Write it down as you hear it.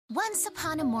Once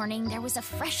upon a morning, there was a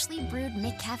freshly brewed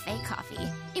McCafe coffee.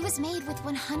 It was made with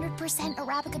 100%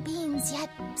 Arabica beans, yet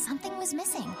something was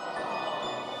missing.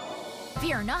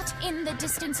 Fear not, in the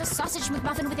distance a sausage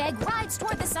McMuffin with egg rides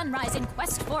toward the sunrise in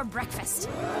quest for breakfast.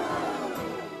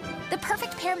 The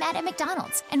perfect pair met at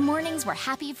McDonald's, and mornings were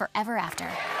happy forever after.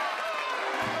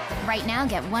 Right now,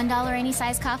 get $1 any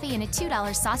size coffee and a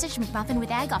 $2 sausage McMuffin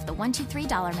with egg off the $1, $2,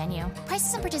 $3 menu.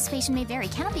 Prices and participation may vary.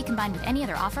 Cannot be combined with any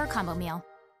other offer or combo meal.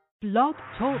 Blog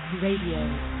Talk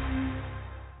Radio.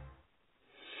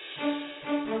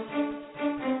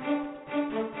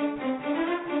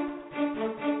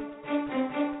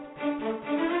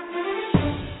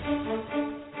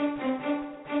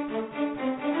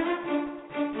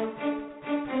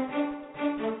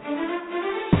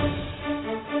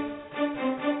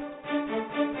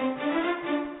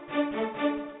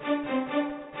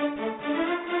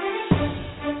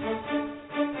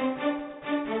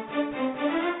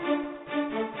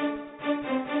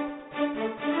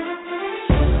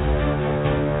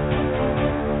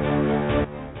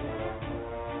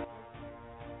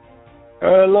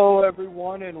 Hello,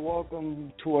 everyone, and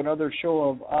welcome to another show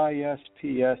of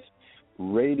ISPS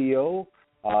Radio.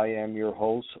 I am your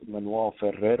host, Manuel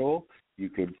Ferrero. You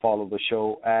can follow the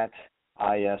show at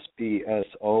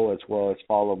ISPSO, as well as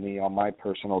follow me on my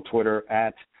personal Twitter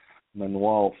at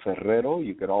Manuel Ferrero.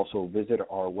 You could also visit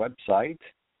our website,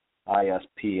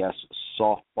 ISPS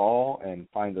Softball, and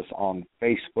find us on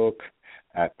Facebook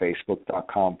at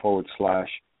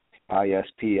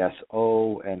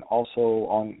facebook.com/ISPSO, and also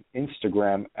on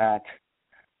Instagram at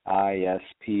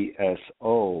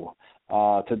ISPSO.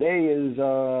 Today is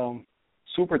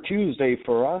Super Tuesday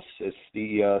for us. It's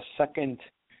the second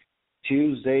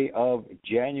Tuesday of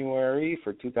January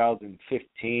for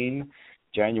 2015,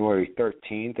 January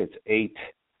 13th. It's 8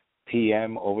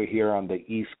 p.m. over here on the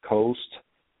East Coast.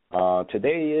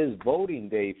 Today is voting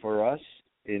day for us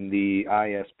in the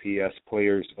ISPS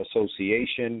Players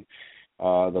Association.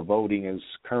 The voting is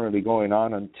currently going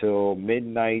on until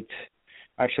midnight,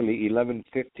 actually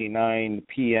 11:59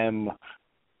 p.m.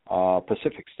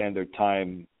 Pacific Standard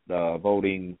Time. The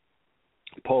voting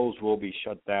polls will be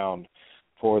shut down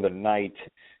for the night.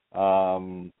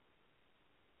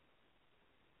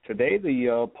 Today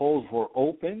the polls were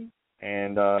open,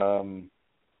 and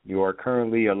you are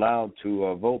currently allowed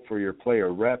to vote for your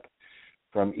player rep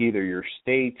from either your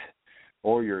state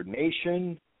or your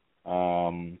nation.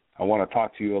 I want to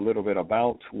talk to you a little bit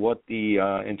about what the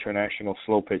International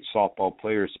Slow Pitch Softball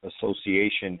Players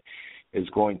Association is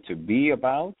going to be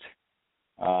about,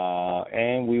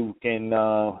 and we can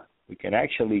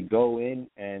actually go in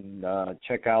and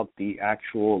check out the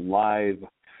actual live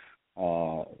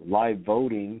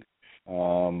voting,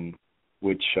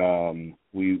 which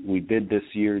we did this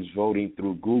year's voting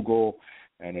through Google,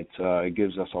 and it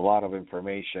gives us a lot of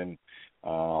information. A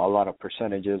lot of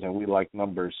percentages, and we like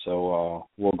numbers, so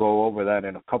we'll go over that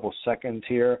in a couple seconds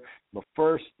here. But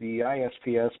first, the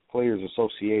ISPS Players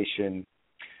Association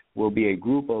will be a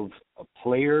group of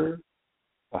player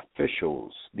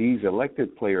officials. These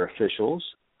elected player officials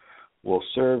will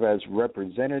serve as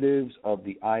representatives of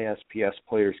the ISPS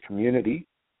players community.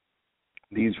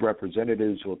 These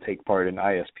representatives will take part in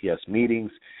ISPS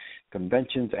meetings,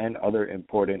 conventions, and other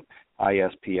important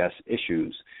ISPS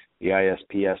issues. The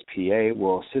ISPS-PA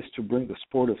will assist to bring the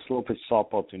sport of slow-pitch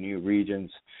softball to new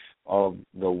regions of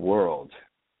the world.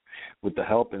 With the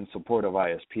help and support of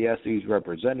ISPS, these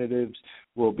representatives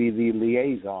will be the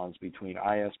liaisons between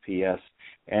ISPS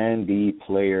and the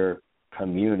player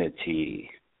community.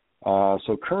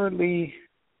 So currently,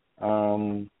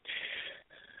 you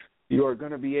are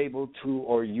going to be able to,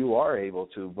 or you are able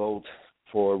to vote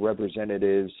for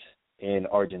representatives in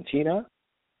Argentina,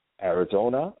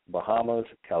 Arizona, Bahamas,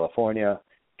 California,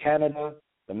 Canada,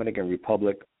 Dominican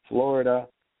Republic, Florida,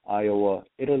 Iowa,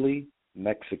 Italy,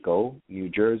 Mexico, New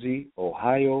Jersey,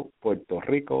 Ohio, Puerto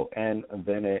Rico, and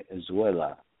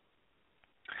Venezuela.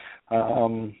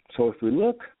 So if we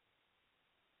look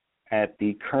at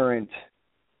the current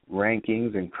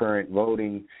rankings and current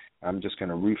voting, I'm just going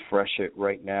to refresh it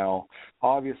right now.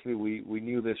 Obviously, we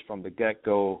knew this from the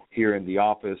get-go here in the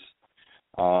office.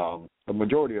 The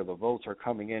majority of the votes are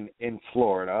coming in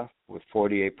Florida with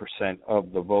 48%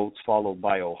 of the votes, followed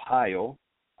by Ohio.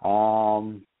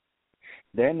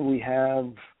 Then we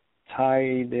have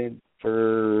tied it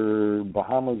for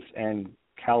Bahamas and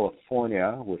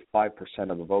California with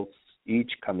 5% of the votes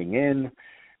each coming in.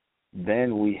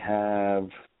 Then we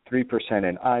have 3%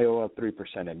 in Iowa,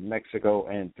 3% in Mexico,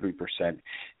 and 3%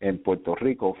 in Puerto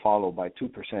Rico, followed by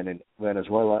 2% in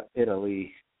Venezuela,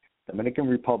 Italy, Dominican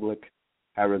Republic,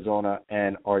 Arizona,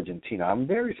 and Argentina. I'm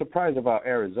very surprised about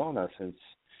Arizona since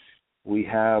We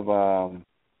have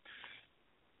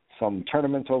some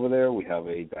tournaments over there. We have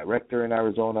a director in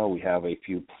Arizona. We have a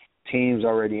few teams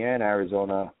already in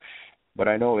Arizona, but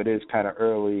I know it is kind of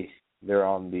early. They're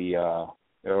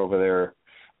over there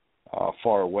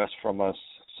far west from us,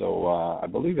 so I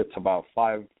believe it's about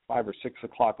 5 or 6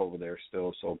 o'clock over there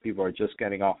still. So people are just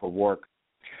getting off of work.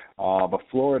 But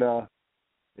Florida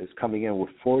is coming in with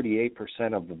 48%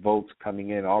 of the votes coming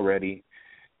in already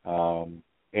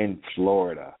in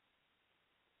Florida.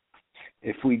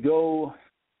 If we go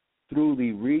through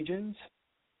the regions,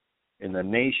 in the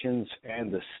nations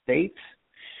and the states,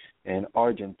 in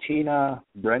Argentina,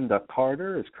 Brenda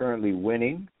Carter is currently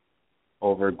winning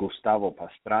over Gustavo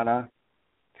Pastrana.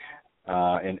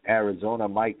 In Arizona,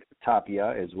 Mike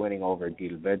Tapia is winning over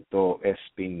Gilberto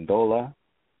Espindola.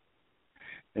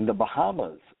 In the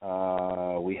Bahamas,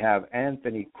 we have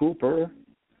Anthony Cooper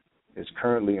is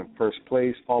currently in first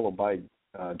place, followed by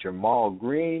Jamal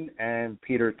Green and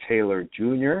Peter Taylor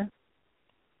Jr.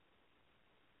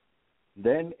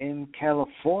 Then in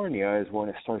California is when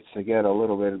it starts to get a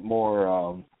little bit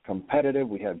more competitive.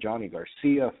 We have Johnny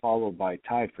Garcia, followed by,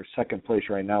 tied for second place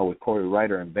right now with Corey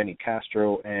Ryder and Benny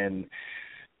Castro, and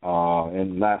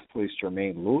in last place,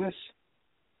 Jermaine Lewis.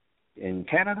 In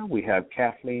Canada, we have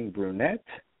Kathleen Brunette,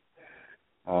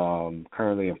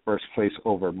 currently in first place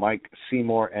over Mike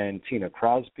Seymour and Tina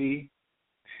Crosby.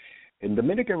 In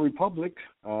Dominican Republic,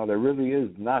 there really is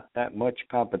not that much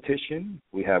competition.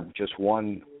 We have just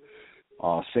one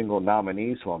single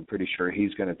nominee, so I'm pretty sure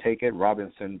he's going to take it,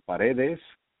 Robinson Paredes.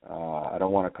 I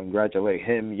don't want to congratulate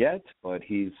him yet, but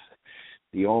he's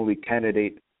the only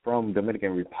candidate from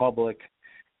Dominican Republic,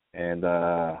 and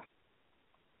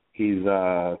he's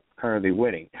currently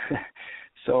winning.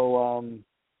 So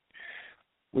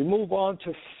we move on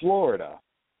to Florida.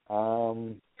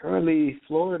 Currently,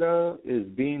 Florida is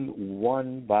being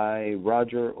won by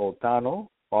Roger Otano,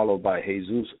 followed by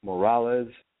Jesus Morales.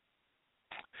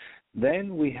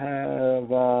 Then we have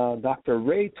Dr.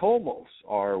 Ray Tomos,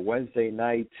 our Wednesday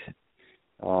night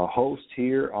host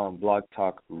here on Blog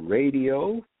Talk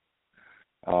Radio.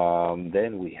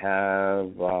 Then we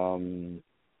have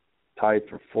tied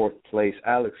for fourth place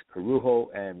Alex Carujo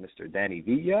and Mr. Danny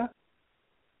Villa.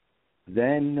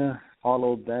 Then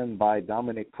followed them by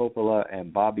Dominic Coppola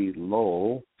and Bobby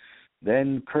Lowell.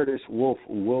 Then Curtis Wolf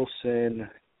Wilson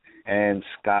and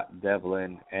Scott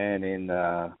Devlin. And in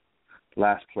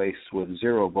last place with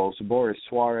 0 votes, Boris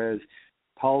Suarez,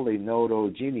 Paulie Noto,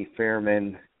 Jeannie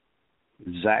Fairman,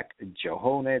 Zach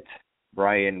Johonet,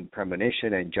 Brian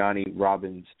Premonition, and Johnny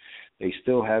Robbins. They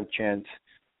still have a chance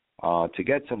to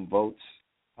get some votes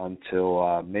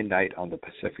until midnight on the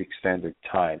Pacific Standard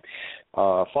Time.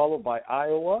 Followed by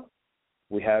Iowa,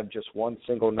 we have just one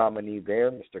single nominee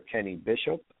there, Mr. Kenny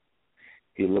Bishop.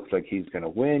 He looks like he's going to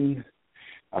win.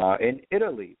 In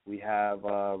Italy, we have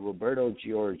Roberto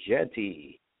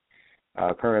Giorgetti,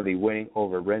 currently winning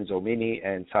over Renzo Mini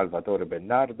and Salvatore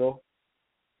Bernardo.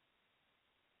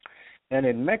 And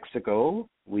in Mexico,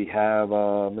 we have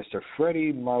Mr.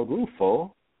 Freddy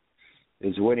Marufo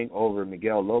is winning over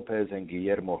Miguel Lopez and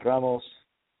Guillermo Ramos.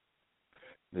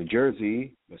 New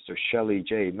Jersey, Mr. Shelley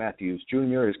J. Matthews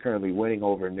Jr. is currently winning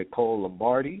over Nicole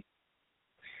Lombardi.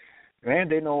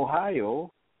 And in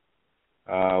Ohio,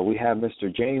 we have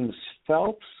Mr. James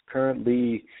Phelps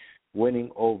currently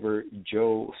winning over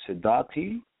Joe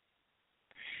Sedati.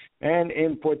 And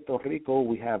in Puerto Rico,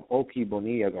 we have Oki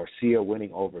Bonilla Garcia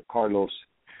winning over Carlos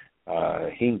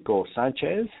Hinco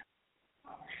Sanchez.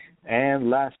 And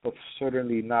last but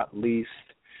certainly not least,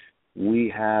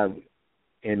 we have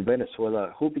in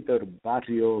Venezuela, Jupiter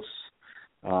Barrios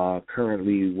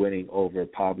currently winning over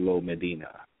Pablo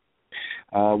Medina.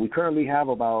 We currently have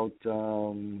about,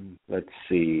 let's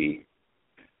see,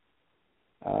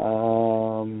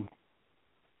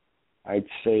 I'd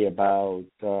say about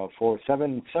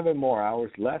 7 more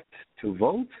hours left to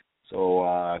vote.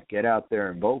 So get out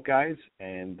there and vote, guys,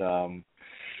 and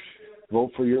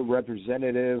vote for your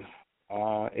representative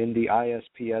in the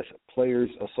ISPS Players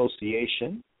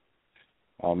Association.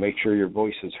 Make sure your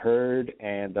voice is heard,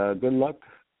 and good luck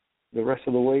the rest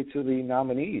of the way to the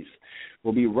nominees.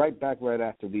 We'll be right back right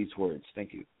after these words.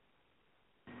 Thank you.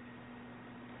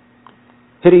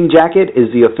 Hitting Jacket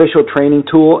is the official training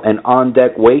tool and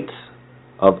on-deck weights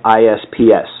of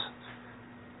ISPS.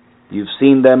 You've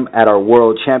seen them at our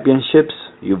World Championships.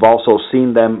 You've also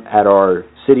seen them at our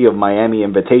City of Miami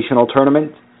Invitational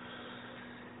Tournament.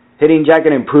 Hitting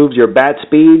Jacket improves your bat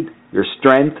speed, your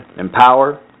strength and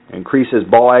power, increases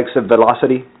ball exit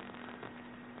velocity.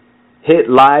 Hit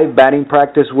live batting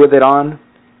practice with it on.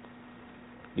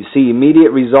 You see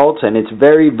immediate results, and it's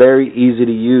very, very easy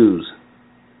to use.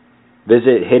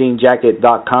 Visit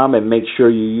hittingjacket.com and make sure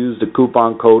you use the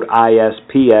coupon code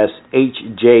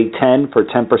ISPSHJ10 for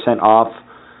 10% off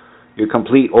your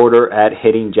complete order at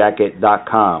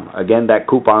hittingjacket.com. Again, that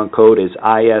coupon code is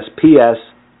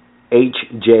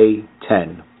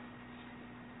ISPSHJ10.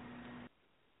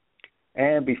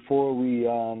 And before we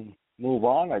move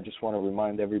on, I just want to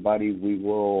remind everybody we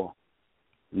will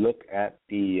look at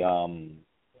the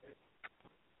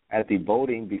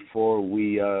voting before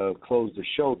we close the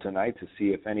show tonight to see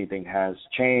if anything has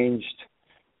changed.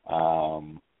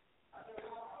 But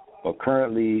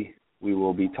currently, we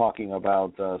will be talking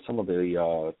about some of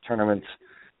the tournaments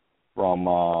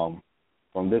from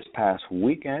this past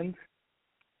weekend,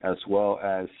 as well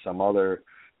as some other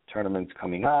tournaments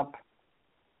coming up,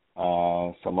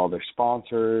 some other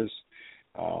sponsors.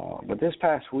 But this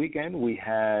past weekend, we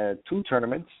had two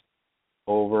tournaments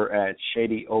over at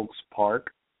Shady Oaks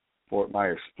Park, Fort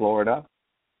Myers, Florida.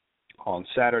 On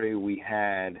Saturday, we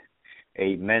had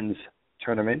a men's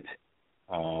tournament.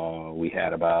 We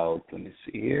had about, 8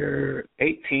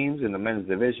 teams in the men's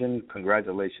division.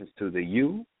 Congratulations to the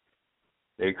U.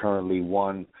 They currently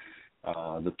won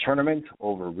the tournament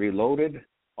over Reloaded,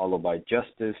 followed by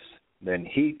Justice, then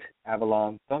Heat,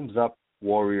 Avalon, Thumbs Up,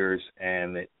 Warriors,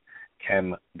 and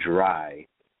Chem Dry.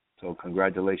 So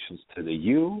congratulations to the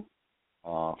U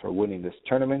for winning this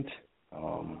tournament.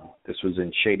 This was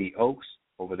in Shady Oaks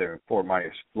over there in Fort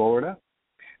Myers, Florida.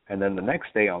 And then the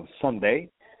next day on Sunday,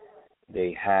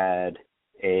 they had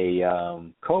a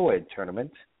co-ed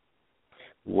tournament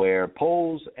where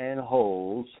Poles and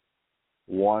Holes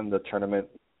won the tournament,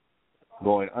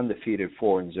 going undefeated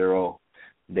 4-0.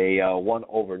 They won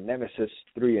over Nemesis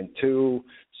 3-2.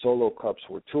 Solo Cups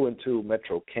were 2-2.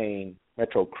 Metro Crane,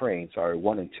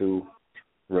 1-2.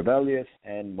 Rebellious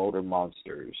and Motor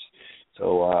Monsters.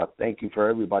 So thank you for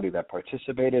everybody that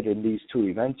participated in these two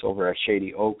events over at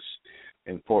Shady Oaks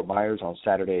in Fort Myers on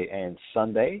Saturday and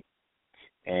Sunday.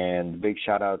 And big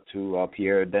shout out to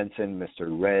Pierre Denson,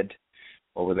 Mr. Red,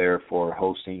 over there for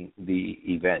hosting the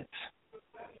event.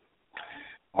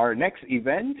 Our next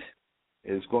event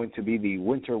is going to be the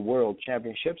Winter World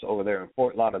Championships over there in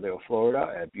Fort Lauderdale,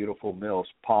 Florida at Beautiful Mills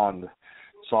Pond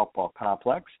Softball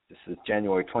Complex. This is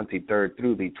January 23rd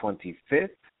through the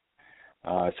 25th.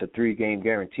 It's a 3-game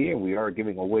guarantee, and we are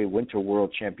giving away Winter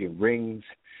World Champion rings.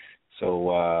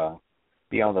 So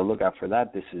be on the lookout for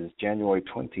that. This is January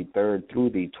 23rd through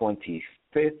the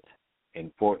 25th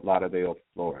in Fort Lauderdale,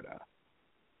 Florida.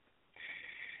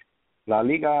 La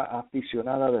Liga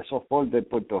Aficionada de Softball de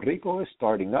Puerto Rico is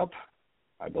starting up.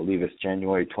 I believe it's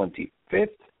January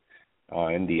 25th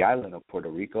in the island of Puerto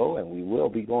Rico, and we will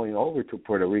be going over to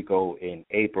Puerto Rico in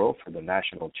April for the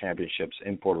national championships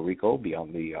in Puerto Rico. Be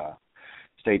on the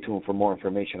stay tuned for more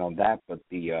information on that. But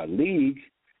the league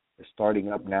is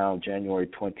starting up now, January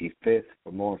 25th.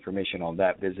 For more information on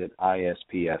that, visit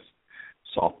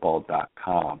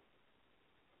ispssoftball.com.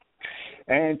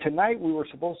 And tonight we were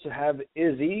supposed to have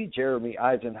Izzy, Jeremy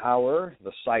Eisenhower,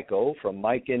 the Psycho from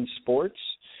Mike in Sports.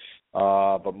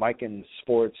 But Mike in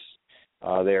Sports,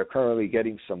 they are currently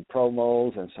getting some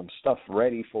promos and some stuff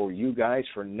ready for you guys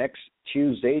for next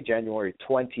Tuesday, January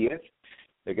 20th.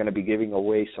 They're going to be giving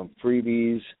away some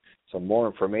freebies, some more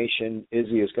information.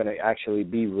 Izzy is going to actually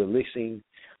be releasing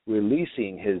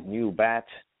his new bat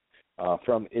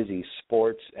from Izzy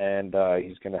Sports, and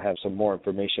he's going to have some more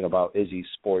information about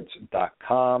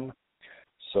izzysports.com.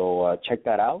 So check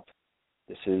that out.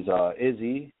 This is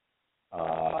Izzy,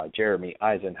 Jeremy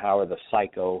Eisenhower, the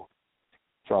Psycho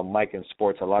from Mike in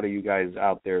Sports. A lot of you guys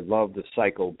out there love the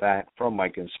Psycho bat from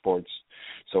Mike in Sports.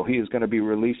 So he is going to be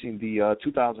releasing the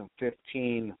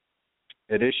 2015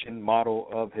 edition model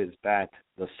of his bat,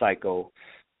 the Psycho.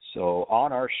 So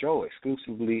on our show,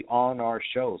 exclusively on our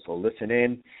show. So listen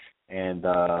in and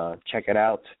check it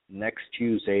out next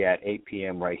Tuesday at 8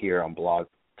 p.m. right here on Blog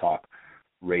Talk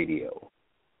Radio.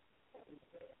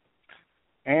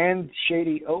 And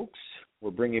Shady Oaks,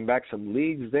 we're bringing back some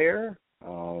leagues there.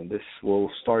 This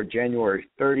will start January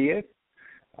 30th.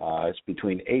 It's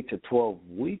between 8 to 12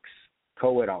 weeks.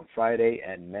 Co-ed on Friday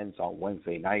and men's on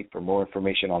Wednesday night. For more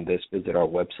information on this, visit our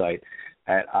website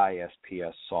at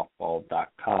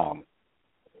ispssoftball.com.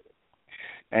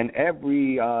 And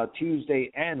every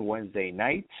Tuesday and Wednesday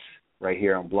nights, right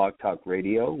here on Blog Talk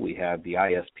Radio, we have the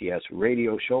ISPS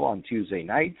radio show on Tuesday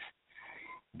nights,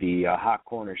 the Hot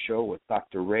Corner show with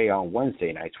Dr. Ray on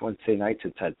Wednesday nights. Wednesday nights,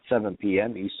 it's at 7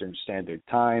 p.m. Eastern Standard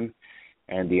Time.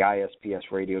 And the ISPS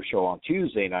radio show on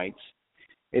Tuesday nights,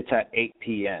 it's at 8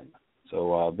 p.m.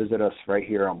 So visit us right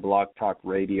here on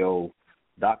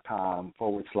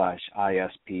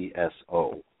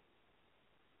blogtalkradio.com/ISPSO.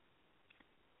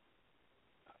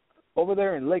 Over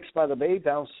there in Lakes by the Bay,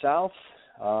 down south,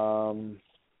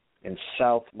 in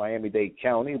South Miami-Dade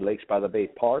County, Lakes by the Bay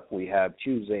Park, we have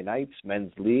Tuesday nights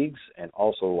men's leagues, and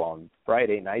also on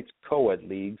Friday nights co-ed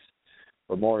leagues.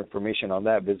 For more information on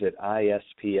that, visit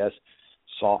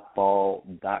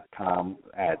ispssoftball.com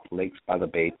at Lakes by the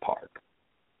Bay Park.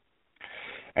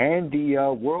 And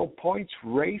the World Points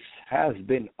race has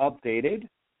been updated.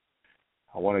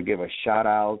 I want to give a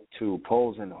shout-out to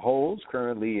Poles and Holes,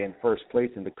 currently in first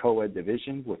place in the co-ed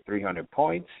division with 300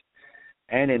 points.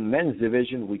 And in men's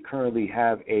division, we currently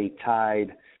have a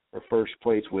tied for first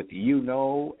place with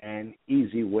and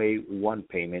Easy Way One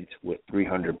Payment with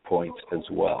 300 points as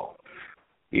well.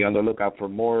 Be on the lookout for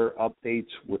more updates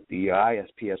with the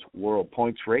ISPS World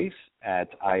Points Race at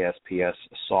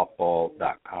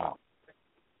ispssoftball.com.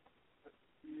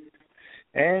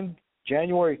 And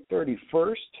January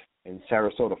 31st in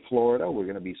Sarasota, Florida, we're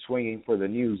going to be swinging for the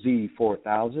new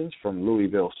Z4000s from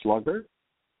Louisville Slugger.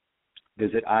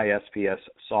 Visit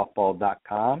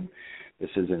ispssoftball.com. This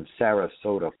is in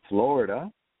Sarasota,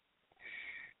 Florida.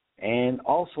 And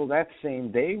also that same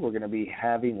day, we're going to be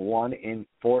having one in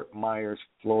Fort Myers,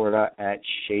 Florida at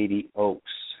Shady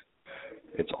Oaks.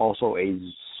 It's also a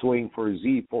swing for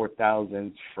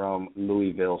Z4000s from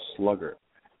Louisville Slugger.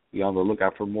 Be on the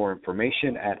lookout for more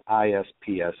information at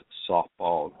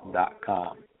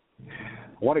ispssoftball.com.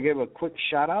 I want to give a quick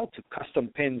shout-out to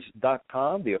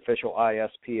CustomPins.com, the official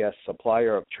ISPS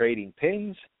supplier of trading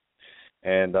pins.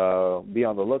 And be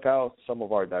on the lookout. Some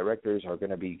of our directors are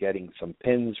going to be getting some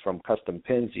pins from Custom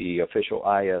Pins, the official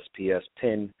ISPS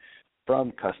pin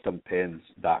from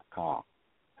CustomPins.com.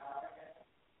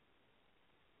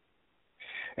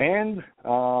 And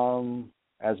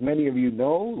as many of you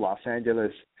know, Los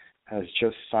Angeles has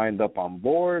just signed up on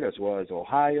board, as well as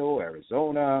Ohio,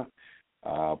 Arizona,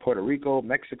 Puerto Rico,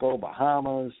 Mexico,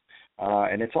 Bahamas,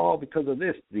 and it's all because of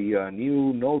this, the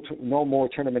new no more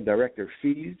tournament director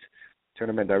fees.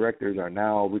 Tournament directors are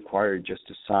now required just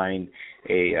to sign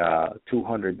a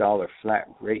 $200 flat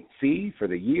rate fee for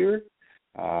the year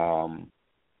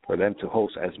for them to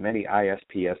host as many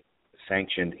ISPS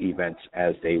sanctioned events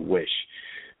as they wish.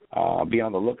 Be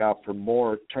on the lookout for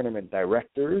more tournament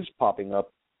directors popping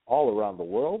up all around the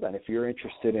world, and if you're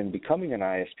interested in becoming an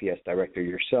ISPS director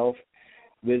yourself,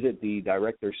 visit the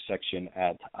directors section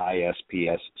at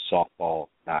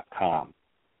ispssoftball.com.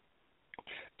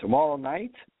 Tomorrow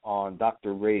night on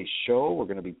Dr. Ray's show, we're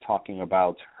going to be talking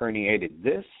about herniated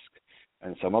disc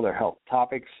and some other health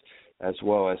topics, as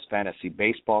well as fantasy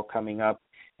baseball coming up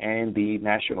and the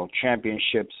national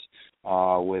championships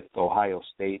with Ohio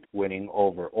State winning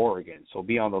over Oregon. So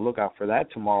be on the lookout for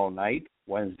that tomorrow night,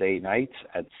 Wednesday nights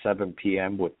at 7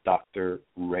 p.m. with Dr.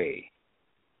 Ray.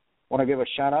 I want to give a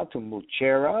shout-out to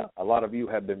Muchera. A lot of you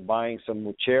have been buying some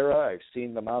Muchera. I've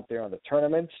seen them out there on the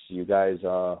tournaments. You guys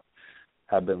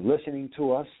have been listening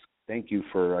to us. Thank you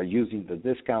for using the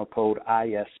discount code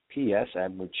ISPS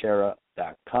at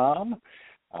Muchera.com.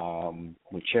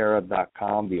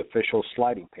 Muchera.com, the official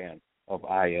sliding pan of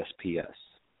ISPS.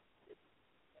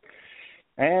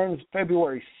 And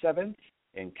February 7th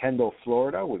in Kendall,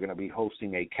 Florida, we're going to be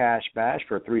hosting a cash bash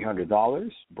for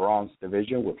 $300, bronze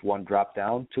division with one drop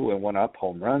down, 2 and 1 up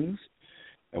home runs.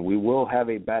 And we will have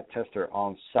a bat tester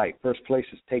on site. First place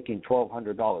is taking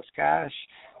 $1,200 cash,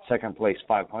 second place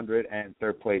 $500, and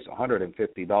third place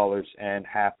 $150 and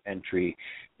half entry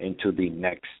into the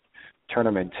next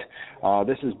tournament.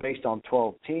 This is based on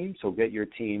 12 teams, so get your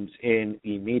teams in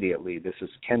immediately. This is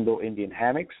Kendall Indian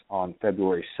Hammocks on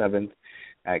February 7th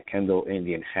at Kendall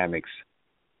Indian Hammocks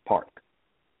Park.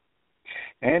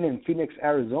 And in Phoenix,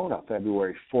 Arizona,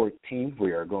 February 14th,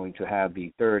 we are going to have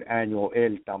the third annual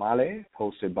El Tamale,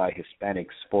 hosted by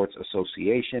Hispanic Sports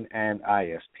Association and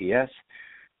ISPS.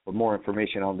 For more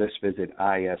information on this, visit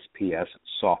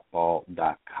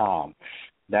ispssoftball.com.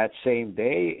 That same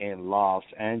day in Los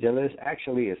Angeles,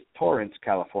 actually is Torrance,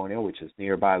 California, which is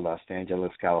nearby Los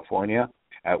Angeles, California,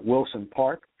 at Wilson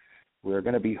Park. We're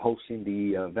going to be hosting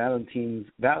the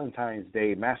Valentine's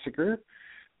Day Massacre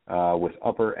with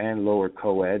upper and lower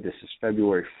co-ed. This is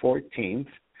February 14th.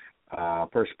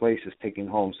 First place is taking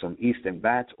home some Easton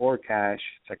bats or cash.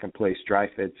 Second place, dry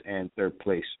fits. And third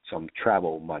place, some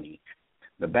travel money.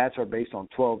 The bats are based on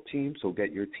 12 teams, so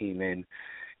get your team in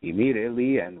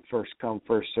immediately and first come,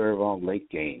 first serve on late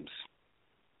games.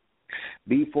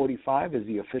 B45 is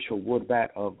the official wood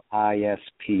bat of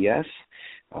ISPS.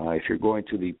 If you're going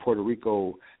to the Puerto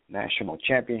Rico National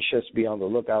Championships, be on the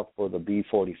lookout for the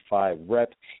B45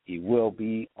 rep. He will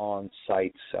be on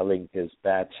site selling his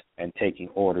bats and taking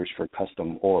orders for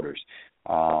custom orders.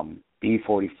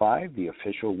 B45, the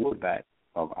official wood bat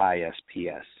of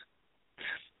ISPS.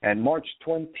 And March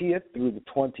 20th through the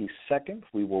 22nd,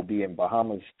 we will be in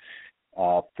Bahamas,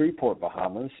 Freeport,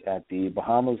 Bahamas, at the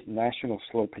Bahamas National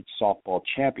Slow Pitch Softball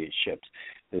Championships.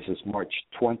 This is March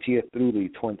 20th through the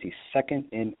 22nd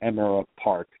in Emerald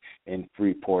Park in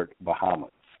Freeport,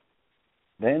 Bahamas.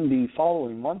 Then the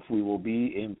following month, we will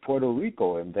be in Puerto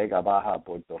Rico, in Vega Baja,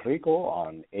 Puerto Rico,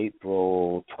 on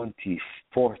April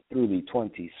 24th through the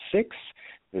 26th.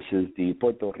 This is the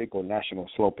Puerto Rico National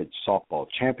Slow Pitch Softball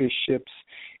Championships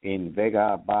in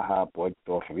Vega Baja,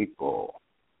 Puerto Rico.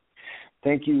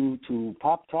 Thank you to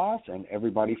Pop Toss and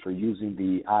everybody for using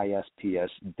the ISPS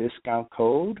discount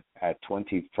code at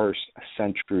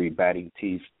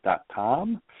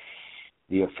 21stcenturybattingtees.com,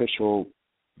 the official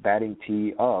batting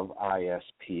tee of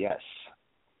ISPS.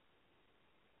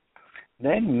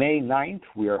 Then May 9th,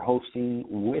 we are hosting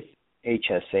with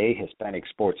HSA, Hispanic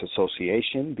Sports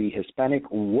Association, the Hispanic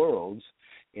Worlds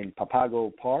in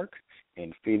Papago Park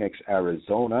in Phoenix,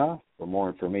 Arizona. For more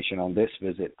information on this,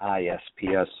 visit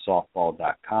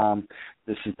ispssoftball.com.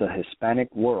 This is the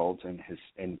Hispanic Worlds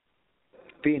in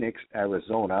Phoenix,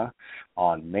 Arizona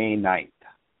on May 9th.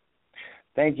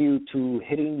 Thank you to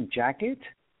Hitting Jacket,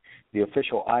 the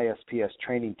official ISPS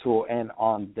training tool and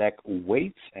on-deck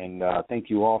weights. And thank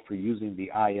you all for using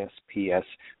the ISPS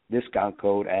discount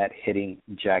code at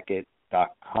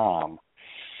hittingjacket.com.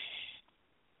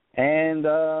 And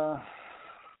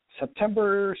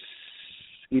September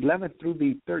 11th through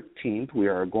the 13th, we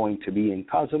are going to be in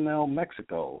Cozumel,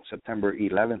 Mexico, September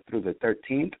 11th through the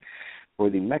 13th, for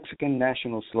the Mexican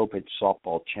National Slow Pitch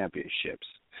Softball Championships.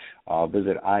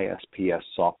 Visit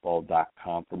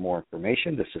ispssoftball.com for more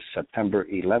information. This is September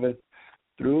 11th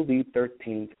through the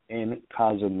 13th in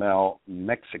Cozumel,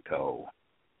 Mexico.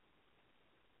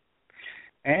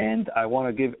 And I want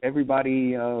to give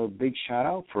everybody a big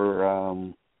shout-out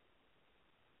for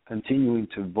continuing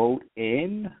to vote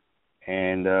in.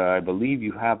 And I believe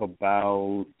you have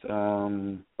about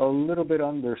a little bit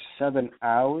under 7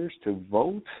 hours to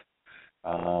vote.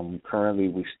 Currently,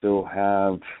 we still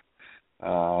have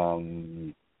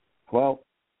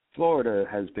Florida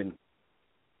has been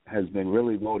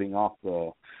really voting off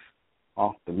the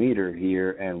meter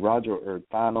here, and Roger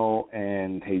Hurtado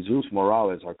and Jesus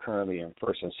Morales are currently in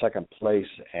first and second place,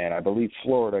 and I believe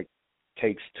Florida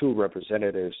takes 2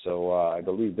 representatives, so I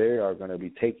believe they are going to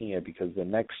be taking it, because the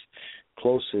next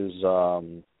closest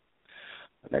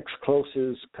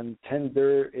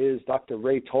contender is Dr.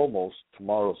 Ray Tomos,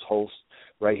 tomorrow's host,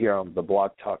 right here on the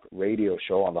Blog Talk Radio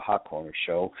show, on the Hot Corner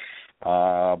show.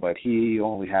 But he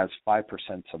only has 5%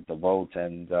 of the vote,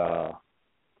 and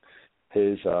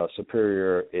his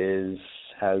superior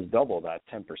has double that,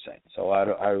 10%. So I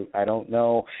don't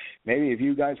know. Maybe if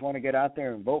you guys want to get out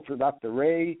there and vote for Dr.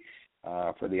 Ray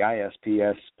for the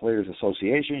ISPS Players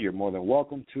Association, you're more than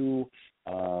welcome to.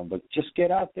 But just get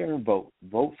out there and vote.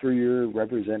 Vote for your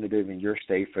representative in your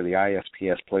state for the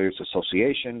ISPS Players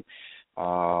Association.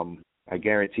 I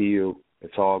guarantee you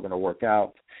it's all going to work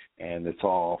out, and it's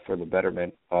all for the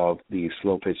betterment of the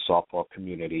slow pitch softball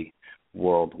community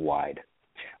worldwide.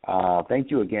 Thank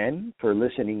you again for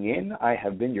listening in. I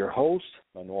have been your host,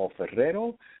 Manuel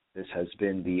Ferrero. This has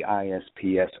been the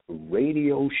ISPS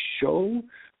radio show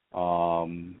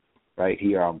right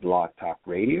here on Blog Talk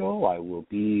Radio. I will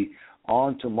be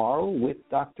on tomorrow with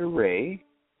Dr. Ray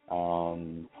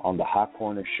on the Hot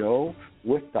Corner show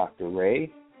with Dr.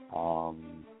 Ray.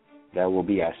 That will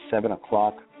be at 7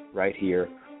 o'clock right here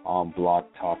on Blog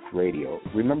Talk Radio.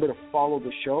 Remember to follow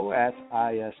the show at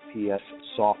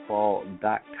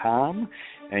ispssoftball.com,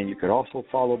 and you could also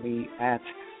follow me at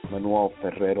Manuel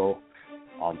Ferrero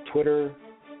on Twitter,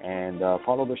 and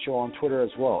follow the show on Twitter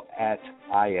as well at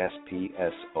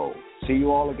ISPSO. See you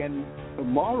all again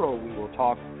tomorrow. We will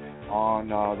talk on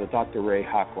the Dr. Ray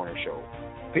Hot Corner show.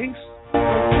 Peace.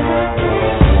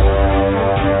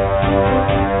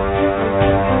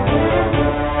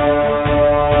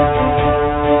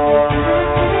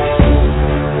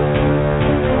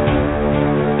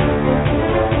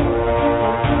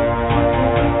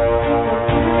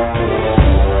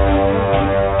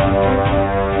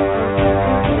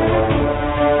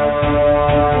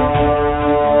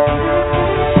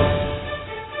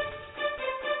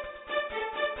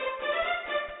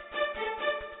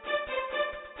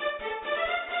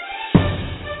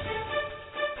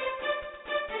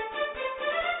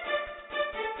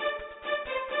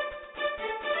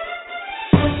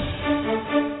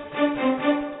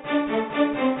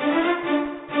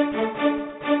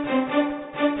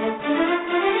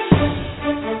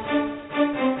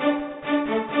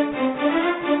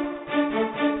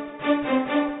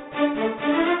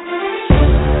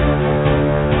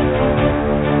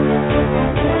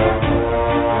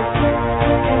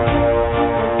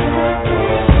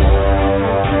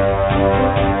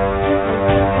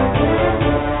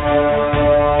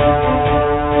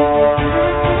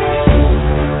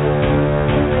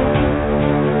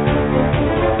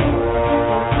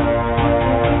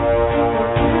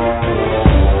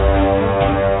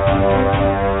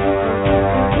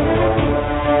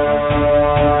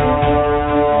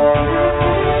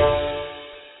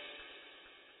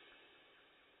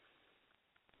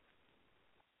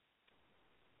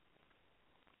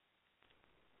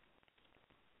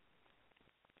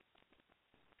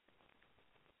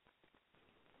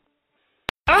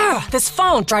 Ugh, this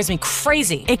phone drives me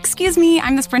crazy. Excuse me,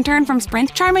 I'm the Sprint intern from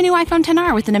Sprint. Try my new iPhone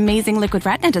XR with an amazing liquid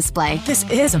retina display. This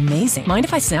is amazing. Mind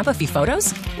if I snap a few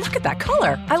photos? Look at that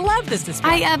color. I love this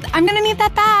display. I'm gonna need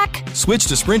that back. Switch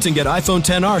to Sprint and get iPhone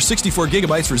XR 64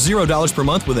 gigabytes for $0 per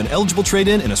month with an eligible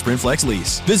trade-in and a Sprint Flex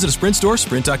lease. Visit a Sprint store,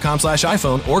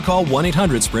 sprint.com/iPhone, or call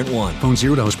 1-800-SPRINT1. Phone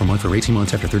 $0 per month for 18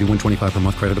 months after $31.25 per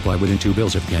month. Credit applied within 2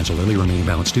 bills. If canceled early, remaining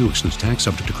balance due. Excludes tax.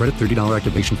 Subject to credit. $30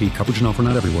 activation fee. Coverage and offer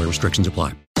not everywhere. Restrictions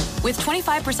apply. With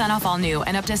 25% off all new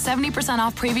and up to 70%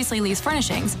 off previously leased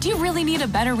furnishings, do you really need a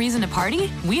better reason to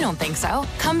party? We don't think so.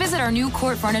 Come visit our new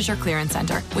Court Furniture Clearance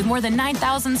Center with more than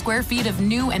 9,000 square feet of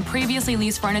new and previously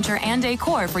leased furniture and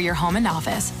decor for your home and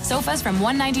office. Sofas from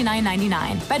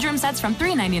 $199.99, bedroom sets from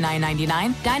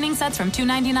 $399.99, dining sets from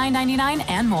 $299.99,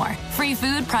 and more. Free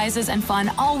food, prizes, and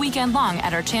fun all weekend long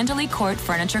at our Chantilly Court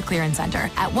Furniture Clearance Center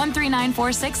at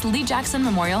 13946 Lee Jackson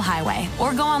Memorial Highway,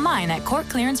 or go online at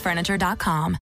courtclearancefurniture.com.